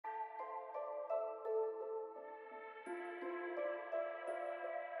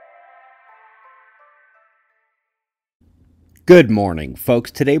Good morning,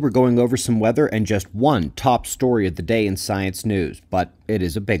 folks. Today we're going over some weather and just one top story of the day in science news, but it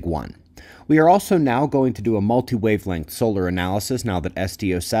is a big one. We are also now going to do a multi-wavelength solar analysis now that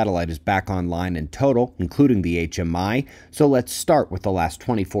SDO satellite is back online in total, including the HMI. So let's start with the last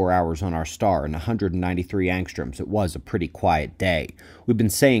 24 hours on our star in 193 angstroms. It was a pretty quiet day. We've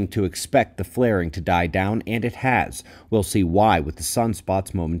been saying to expect the flaring to die down, and it has. We'll see why with the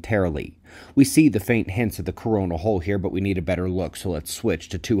sunspots momentarily. We see the faint hints of the coronal hole here, but we need a better look, so let's switch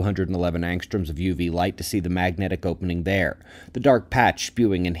to 211 angstroms of UV light to see the magnetic opening there. The dark patch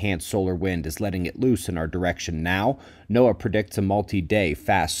spewing enhanced solar wind is letting it loose in our direction now. NOAA predicts a multi-day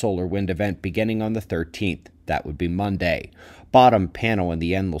fast solar wind event beginning on the 13th. That would be Monday. Bottom panel in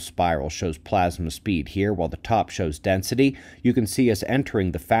the endless spiral shows plasma speed here, while the top shows density. You can see us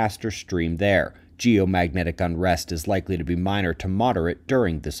entering the faster stream there. Geomagnetic unrest is likely to be minor to moderate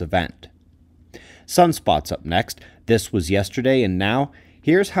during this event. Sunspots up next. This was yesterday, and now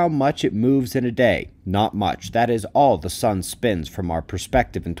here's how much it moves in a day. Not much. That is all the sun spins from our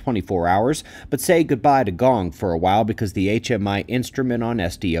perspective in 24 hours, but say goodbye to Gong for a while because the HMI instrument on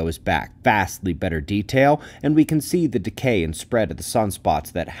SDO is back. Vastly better detail, and we can see the decay and spread of the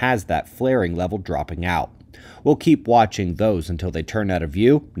sunspots that has that flaring level dropping out. We'll keep watching those until they turn out of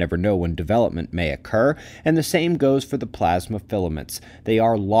view. Never know when development may occur, and the same goes for the plasma filaments. They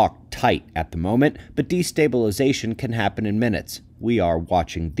are locked tight at the moment, but destabilization can happen in minutes. We are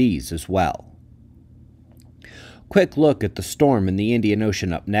watching these as well. Quick look at the storm in the Indian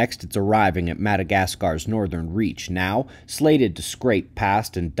Ocean up next. It's arriving at Madagascar's northern reach now, slated to scrape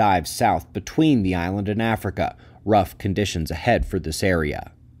past and dive south between the island and Africa. Rough conditions ahead for this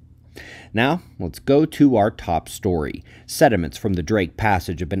area. Now, let's go to our top story. Sediments from the Drake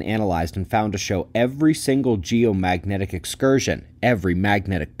Passage have been analyzed and found to show every single geomagnetic excursion, every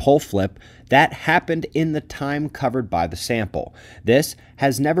magnetic pole flip, that happened in the time covered by the sample. This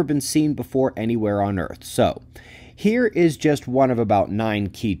has never been seen before anywhere on Earth. So, here is just one of about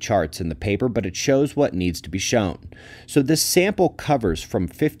 9 key charts in the paper, but it shows what needs to be shown. So this sample covers from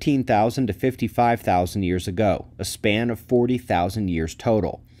 15,000 to 55,000 years ago, a span of 40,000 years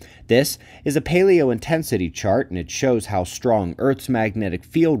total. This is a paleo-intensity chart, and it shows how strong Earth's magnetic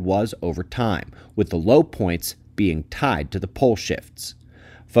field was over time, with the low points being tied to the pole shifts.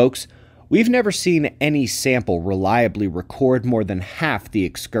 Folks, we've never seen any sample reliably record more than half the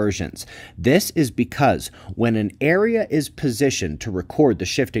excursions. This is because when an area is positioned to record the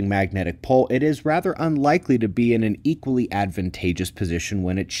shifting magnetic pole, it is rather unlikely to be in an equally advantageous position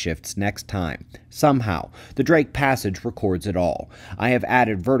when it shifts next time. Somehow, the Drake Passage records it all. I have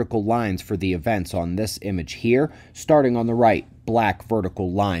added vertical lines for the events on this image here, starting on the right. Black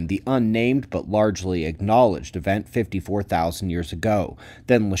vertical line, the unnamed but largely acknowledged event 54,000 years ago.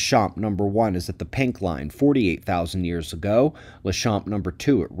 Then Lechamp number 1 is at the pink line, 48,000 years ago. Lechamp number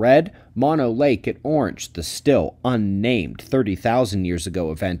 2 at red. Mono Lake at orange, the still unnamed 30,000 years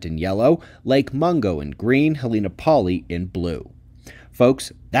ago event in yellow. Lake Mungo in green. Helena Pali in blue.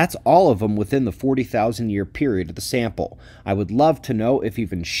 Folks, that's all of them within the 40,000 year period of the sample. I would love to know if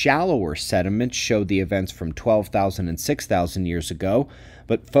even shallower sediments show the events from 12,000 and 6,000 years ago.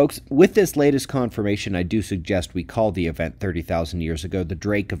 But folks, with this latest confirmation, I do suggest we call the event 30,000 years ago the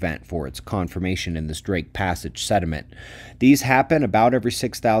Drake event for its confirmation in this Drake Passage sediment. These happen about every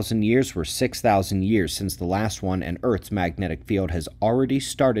 6,000 years. We're 6,000 years since the last one, and Earth's magnetic field has already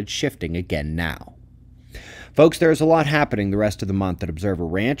started shifting again now. Folks, there is a lot happening the rest of the month at Observer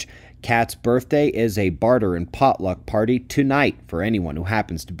Ranch. Kat's birthday is a barter and potluck party tonight for anyone who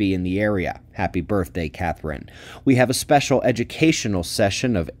happens to be in the area. Happy birthday, Catherine. We have a special educational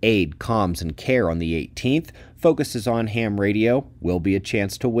session of aid, comms, and care on the 18th. Focuses on ham radio. Will be a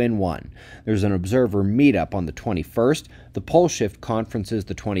chance to win one. There's an Observer meetup on the 21st. The Pole Shift Conference is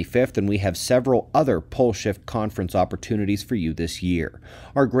the 25th, and we have several other Pole Shift Conference opportunities for you this year.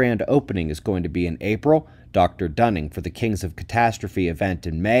 Our grand opening is going to be in April. Dr. Dunning for the Kings of Catastrophe event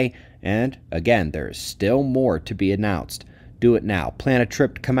in May, and again, there is still more to be announced. Do it now. Plan a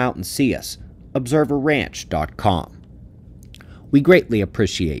trip to come out and see us. ObserverRanch.com. We greatly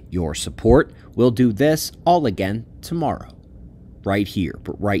appreciate your support. We'll do this all again tomorrow. Right here,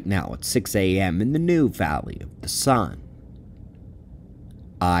 but right now at 6 a.m. in the new Valley of the Sun.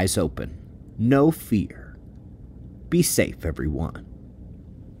 Eyes open. No fear. Be safe, everyone.